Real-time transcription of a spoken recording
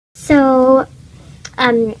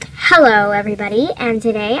Hello everybody, and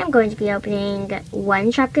today I'm going to be opening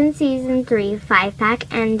one Shopkins Season 3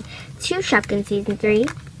 5-pack and two Shopkins Season 3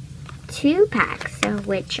 2-packs,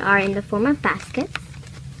 which are in the form of baskets.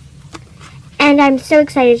 And I'm so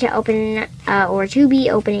excited to open, to be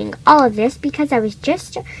opening all of this because I was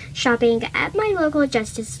just shopping at my local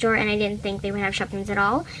Justice store and I didn't think they would have Shopkins at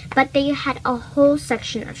all. But they had a whole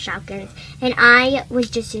section of Shopkins and I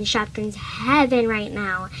was just in Shopkins heaven right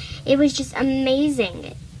now. It was just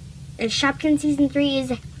amazing. Shopkins Season 3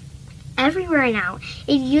 is everywhere now.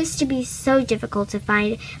 It used to be so difficult to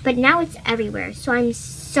find, but now it's everywhere. So I'm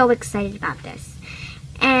so excited about this.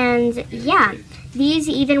 And yeah, these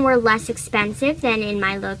even were less expensive than in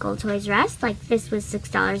my local Toys R Us. Like this was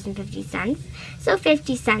 $6.50, so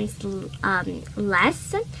 50 cents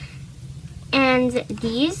less. And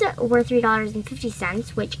these were $3.50,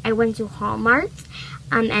 which I went to Walmart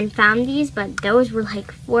and found these, but those were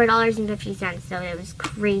like $4.50, so it was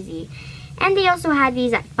crazy. And they also had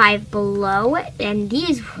these at Five Below, and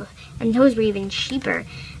those were even cheaper.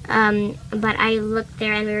 But I looked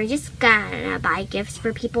there and we were just gonna buy gifts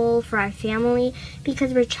for people, for our family,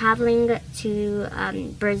 because we're traveling to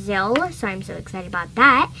Brazil, so I'm so excited about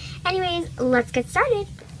that. Anyways, let's get started.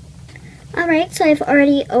 Alright, so I've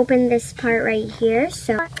already opened this part right here,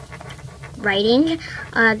 so writing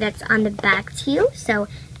that's on the back to you. So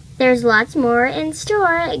there's lots more in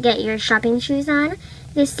store. Get your shopping shoes on.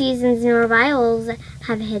 This season's new arrivals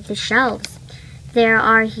have hit the shelves. There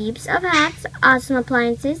are heaps of hats, awesome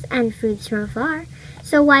appliances, and foods from afar.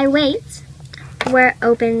 So why wait? We're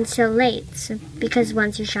open till late, because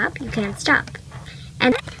once you shop, you can't stop.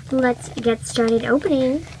 And let's get started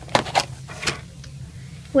opening,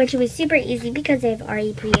 which was super easy because I've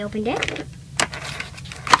already pre-opened it.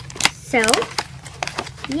 So,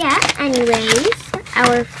 yeah, anyways,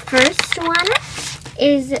 our first one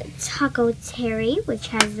is Taco Terry, which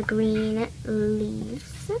has the green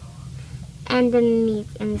leaves and the meat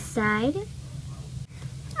inside.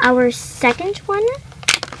 Our second one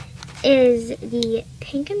is the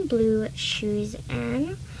pink and blue shoes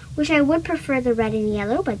and which I would prefer the red and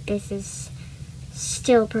yellow, but this is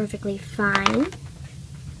still perfectly fine.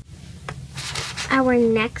 Our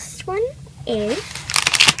next one is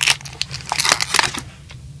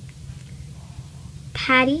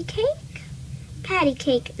Patty Cake. Patty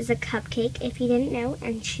Cake is a cupcake, if you didn't know,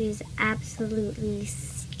 and she's absolutely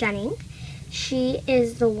stunning. She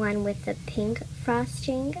is the one with the pink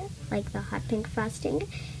frosting, like the hot pink frosting,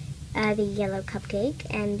 the yellow cupcake,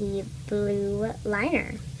 and the blue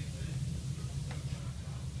liner.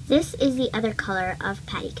 This is the other color of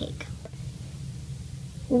Patty Cake.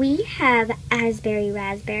 We have Asbury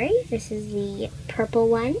Raspberry. This is the purple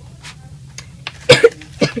one.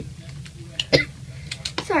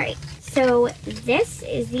 Sorry. So this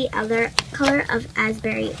is the other color of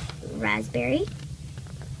Asbury Raspberry.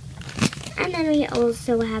 And then we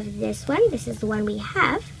also have this one. This is the one we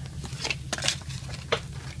have.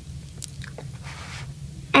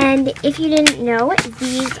 And if you didn't know,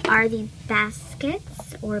 these are the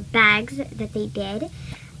baskets or bags that they did.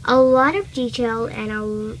 A lot of detail and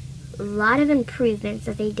a lot of improvements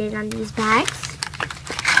that they did on these bags.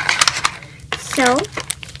 So,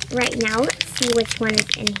 right now, let's see which one is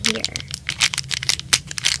in here.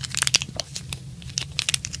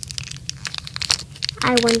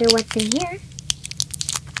 I wonder what's in here.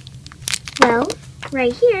 Well,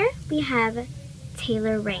 right here we have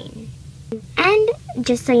Taylor Rain. And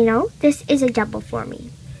just so you know, this is a double for me.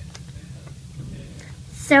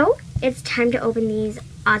 So, it's time to open these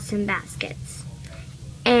awesome baskets.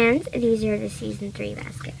 And these are the Season 3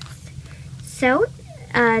 baskets. So,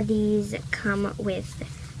 these come with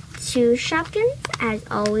two Shopkins, as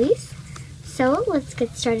always. So, let's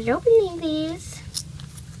get started opening these.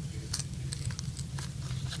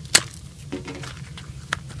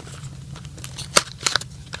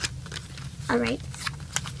 Alright.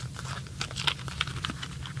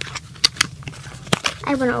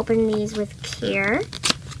 I want to open these with care.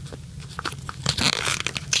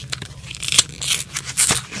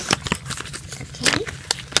 Okay.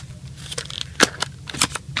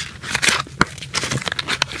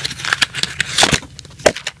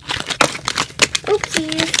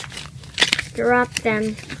 Oopsies. Drop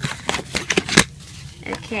them.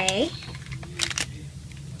 Okay.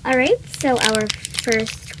 Alright, so our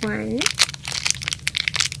first one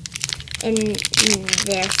in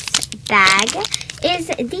this bag is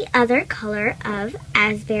the other color of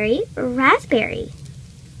Asbury Raspberry.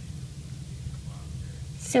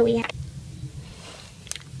 So we have,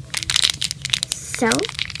 so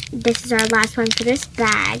this is our last one for this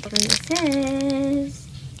bag. And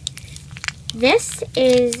this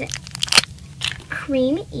is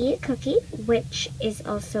creamy cookie, which is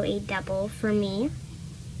also a double for me.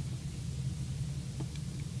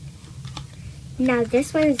 Now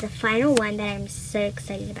this one is the final one that I'm so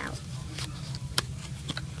excited about.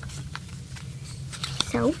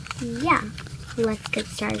 So, yeah, let's get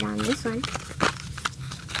started on this one.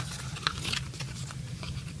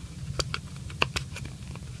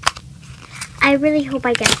 I really hope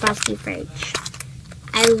I get Frosty Fridge.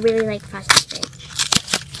 I really like Frosty Fridge.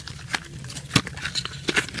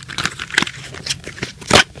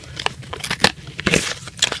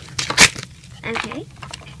 Okay.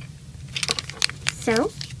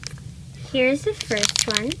 So, here's the first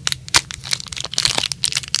one.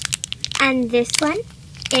 And this one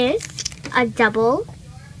is a double.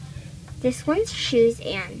 This one's Shoes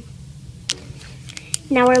Ann.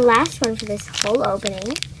 Now our last one for this whole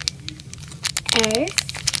opening is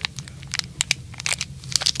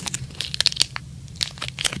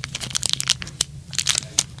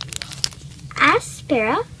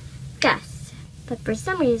Asparagus. But for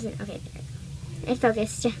some reason, okay, it's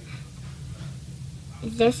focused.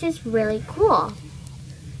 This is really cool.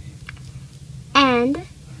 And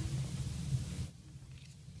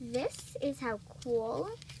this is how cool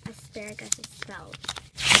asparagus is spelled.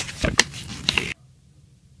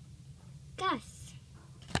 Gus.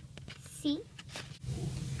 See?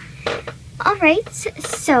 Alright,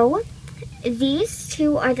 so these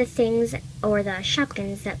two are the things, or the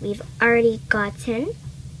Shopkins, that we've already gotten.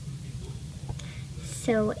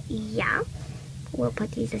 So, yeah, we'll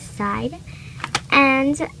put these aside.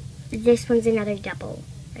 And this one's another double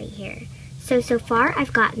right here. So far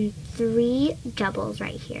I've gotten 3 doubles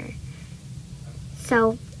right here.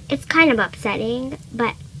 So it's kind of upsetting,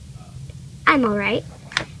 but I'm alright.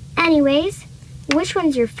 Anyways, which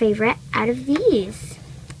one's your favorite out of these?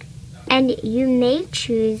 And you may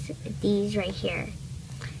choose these right here.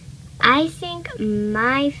 I think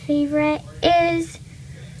my favorite is,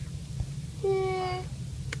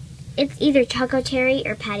 it's either Choco Cherry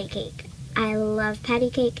or Patty Cake. I love Patty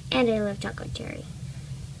Cake and I love Choco Cherry.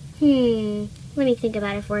 Let me think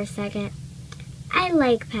about it for a second. I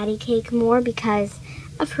like Patty Cake more because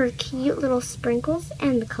of her cute little sprinkles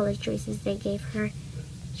and the color choices they gave her.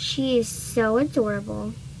 She is so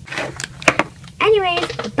adorable. Anyways,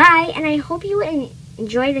 bye, and I hope you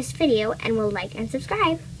enjoy this video and will like and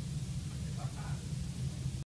subscribe.